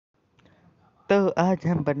तो आज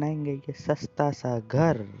हम बनाएंगे ये सस्ता सा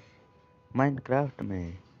घर माइनक्राफ्ट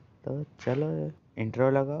में। तो चलो इंट्रो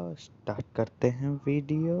लगाओ, स्टार्ट करते हैं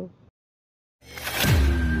वीडियो।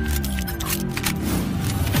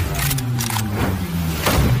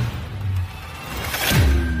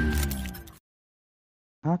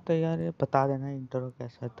 हाँ तो यार ये बता देना इंट्रो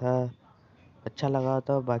कैसा था, अच्छा लगा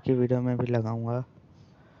तो बाकी वीडियो में भी लगाऊंगा।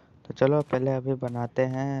 तो चलो पहले अभी बनाते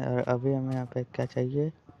हैं। और अभी हमें यहाँ पे क्या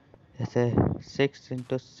चाहिए, जैसे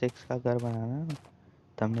 6x6 का घर बनाना है।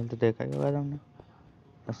 थंबनेल तो देखा ही होगा तुमने।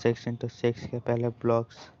 6x6 के पहले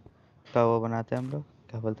ब्लॉक्स का वो बनाते हैं हम लोग,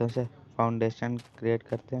 क्या बोलते हैं उसे, फाउंडेशन क्रिएट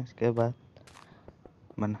करते हैं। इसके बाद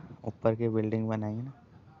ऊपर की बिल्डिंग बनाएंगे ना।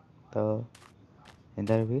 तो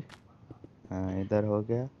इधर भी, हाँ इधर हो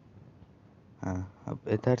गया। हाँ अब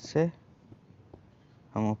इधर से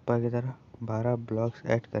हम ऊपर की तरफ 12 ब्लॉक्स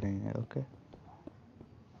ऐड करेंगे। ओके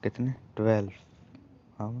कितने, 12।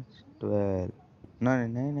 How much, 12। नहीं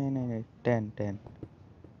नहीं नहीं नहीं नहीं 10।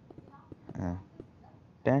 हाँ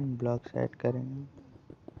 10 ब्लॉक्स ऐड करेंगे।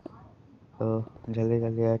 तो जल्दी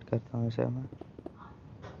जल्दी ऐड करता हूँ इसे मैं,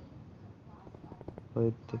 कोई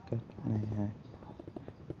दिक्कत नहीं है।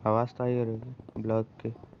 आवाज़ तो आई हो रही है ब्लॉक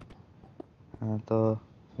की। हाँ तो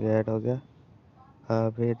ये ऐड हो गया।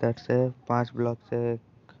 अभी इधर से 5 ब्लॉक से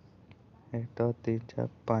 1 2 3 4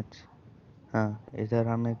 5, हाँ इधर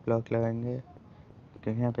हम एक ब्लॉक लगाएंगे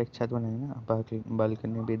क्योंकि यहाँ पे एक छत बनाएंगे ना, बाकी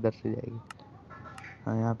बालकनी भी इधर से जाएगी।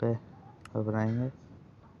 हाँ यहाँ पे बनाएंगे।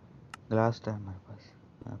 ग्लास था हमारे पास,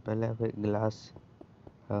 हाँ पहले अभी ग्लास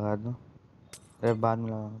लगा दूँ, फिर बाद में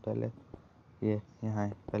लगाऊंगा। पहले ये यहाँ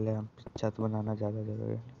है, पहले हम छत बनाना ज़्यादा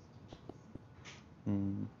ज़रूरी है।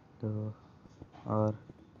 तो और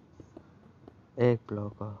एक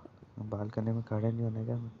ब्लॉक और बालकनी में खड़े नहीं होने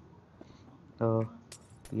का। तो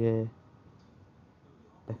ये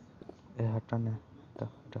हटाना,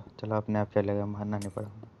 चलो अपने आप चलेगा, मारना नहीं पड़ा।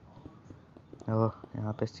 तो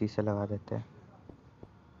यहाँ पे शीशे लगा देते हैं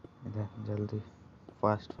इधर, जल्दी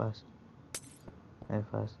फास्ट फास्ट।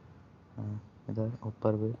 हाँ इधर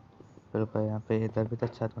ऊपर भी, फिर ऊपर यहाँ पे इधर भी तो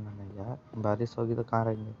छत बनाना है यार, बारिश होगी तो कहाँ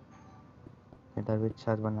रहेंगे। इधर भी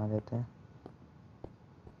छत बना देते हैं।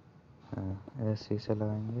 हाँ इधर शीशे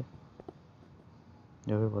लगाएंगे,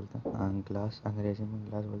 जो भी बोलते हैं, हाँ ग्लास, अंग्रेजी में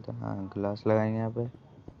ग्लास बोलते हैं। हाँ ग्लास लगाएंगे यहाँ पे।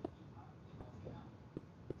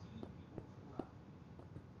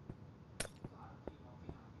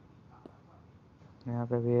 यहाँ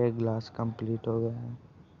पे भी एक ग्लास कंप्लीट हो गया है।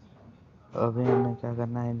 अभी हमें क्या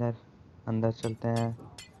करना है, इधर अंदर चलते हैं,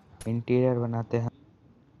 इंटीरियर बनाते हैं।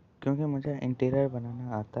 क्योंकि मुझे इंटीरियर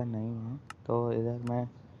बनाना आता नहीं है तो इधर मैं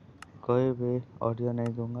कोई भी ऑडियो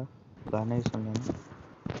नहीं दूंगा, गाने ही सुन लेना।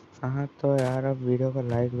 हाँ तो यार अब वीडियो को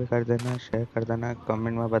लाइक भी कर देना, शेयर कर देना,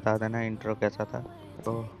 कमेंट में बता देना इंट्रो कैसा था।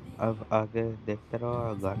 तो अब आगे देखते रहो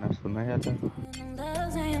और गाना सुना जाता है।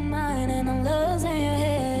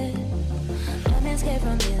 Escape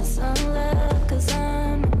from this unlove, 'cause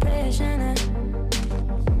I'm impressionate.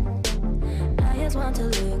 I just want to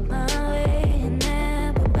look my way and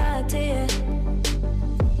never back to you.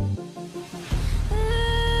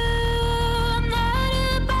 I'm not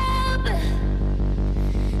above it.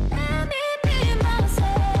 Let me be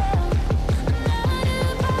myself. I'm not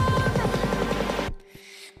above it.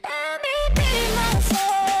 Let me be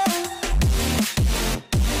myself.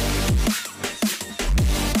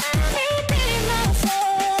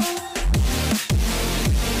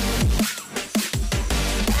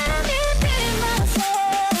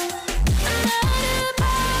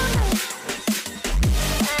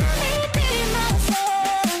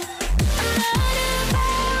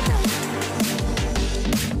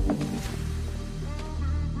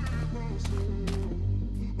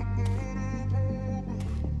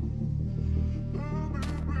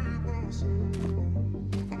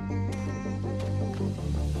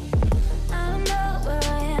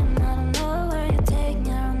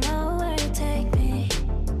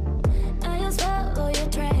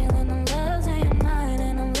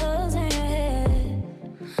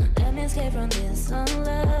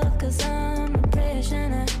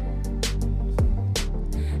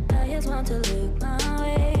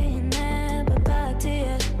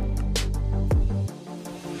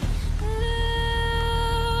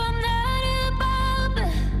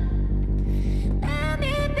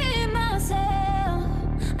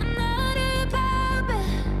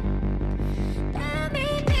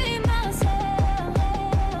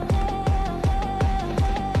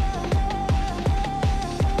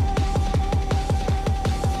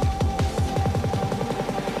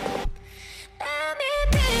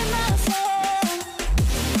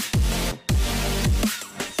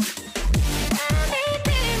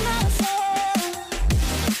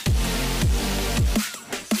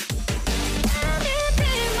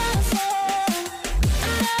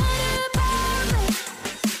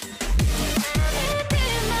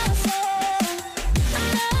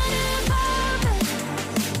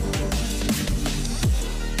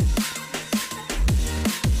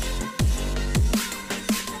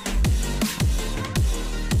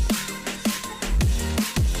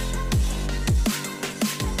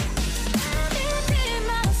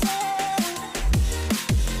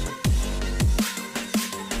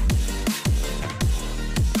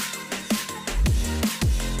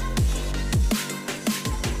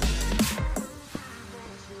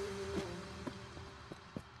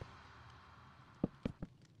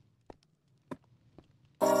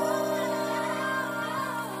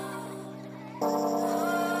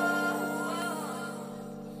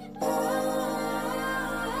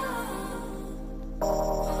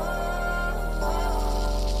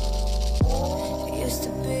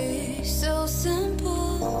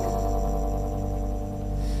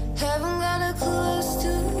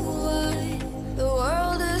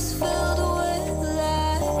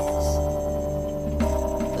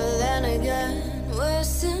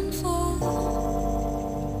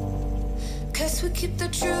 we keep the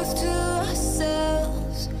truth to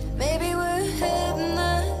ourselves. Maybe we're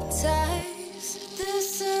hypnotized.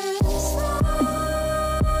 This is life.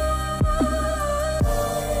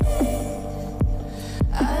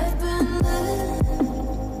 I've been living.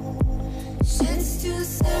 Shit's too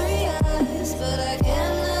serious, but I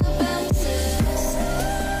can't abandon this.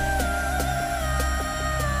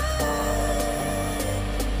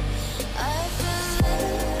 I've been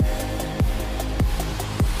living,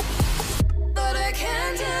 but I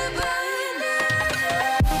can't abandon.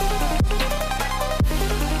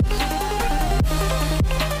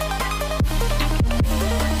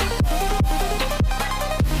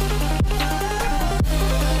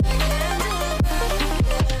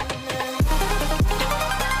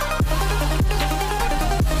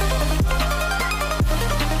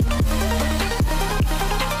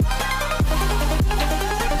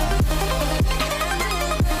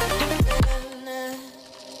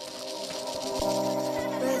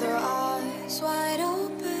 With our eyes wide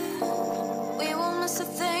open, we won't miss a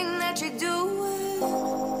thing that you're doing.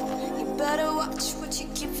 You better watch what you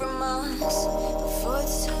keep from us before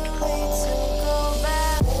it's too late to go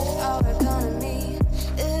back. Our economy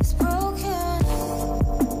is broken.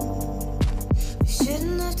 We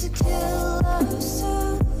shouldn't have to kill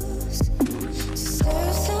ourselves to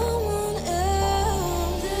serve someone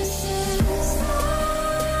else. This is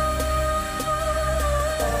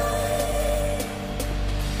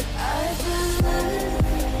I've been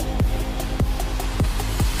living,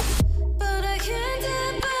 but I can't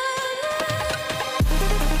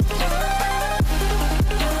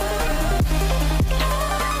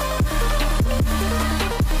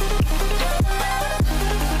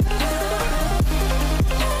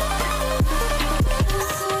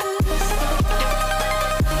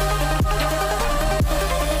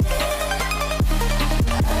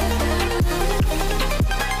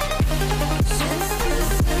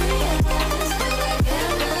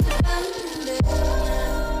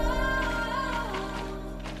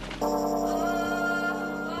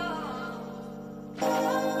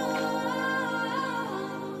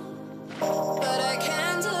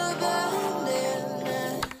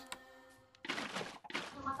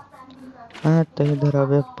हाँ, तो इधर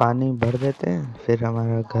अब एक पानी भर देते हैं, फिर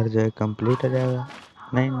हमारा घर जो है कंप्लीट हो जाएगा।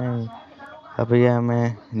 नहीं, अभी ये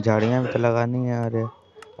हमें झाड़ियाँ भी तो लगानी है और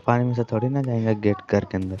पानी में से थोड़ी ना जाएंगे गेट घर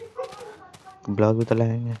के अंदर। ब्लॉक भी तो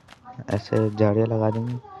लगाएंगे, ऐसे झाड़ियाँ लगा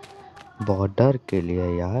देंगे बॉर्डर के लिए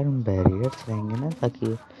यार। बैरियर्स रहेंगे ना,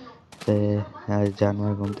 ताकि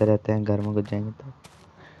जानवर घूमते रहते हैं, घर में घुस जाएंगे तो।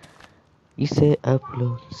 इसे आप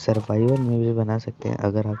लोग सर्वाइवल में भी बना सकते हैं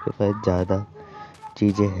अगर आपके पास ज़्यादा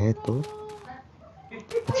चीज़ें हैं तो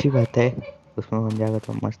अच्छी बात है, उसमें बन जाएगा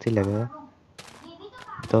तो मस्त ही लगेगा।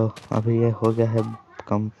 तो अभी ये हो गया है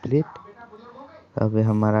कंप्लीट। अभी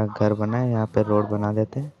हमारा घर बना है, यहाँ पे रोड बना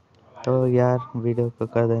देते हैं। तो यार वीडियो को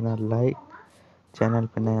कर देना लाइक, चैनल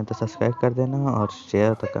पे नया तो सब्सक्राइब कर देना और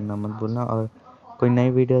शेयर तो करना मत भूलना। और कोई नई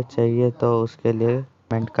वीडियो चाहिए तो उसके लिए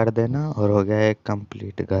कमेंट कर देना। और हो गया एक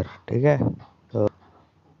कंप्लीट घर, ठीक है। तो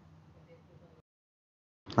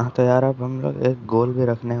हाँ, तो यार अब हम लोग एक गोल भी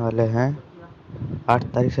रखने वाले हैं। 8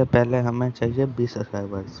 तारीख से पहले हमें चाहिए 20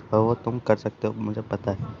 सब्सक्राइबर्स, और वो तुम कर सकते हो, मुझे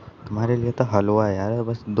पता है। तुम्हारे लिए तो हलवा है यार,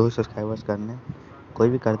 बस 2 सब्सक्राइबर्स करने, कोई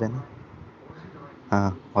भी कर देना।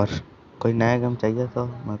 हाँ, और कोई नया गेम चाहिए तो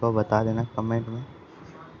मेरे को बता देना कमेंट में।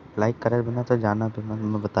 लाइक करे बिना तो जाना भी मत,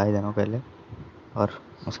 मैं बता ही दे रहा हूँ पहले। और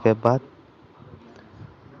उसके बाद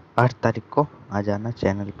 8 तारीख को आ जाना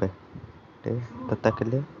चैनल पे, ठीक है। तब तक के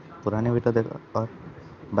लिए पुरानी वीडियो देखो और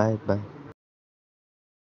बाय बाय।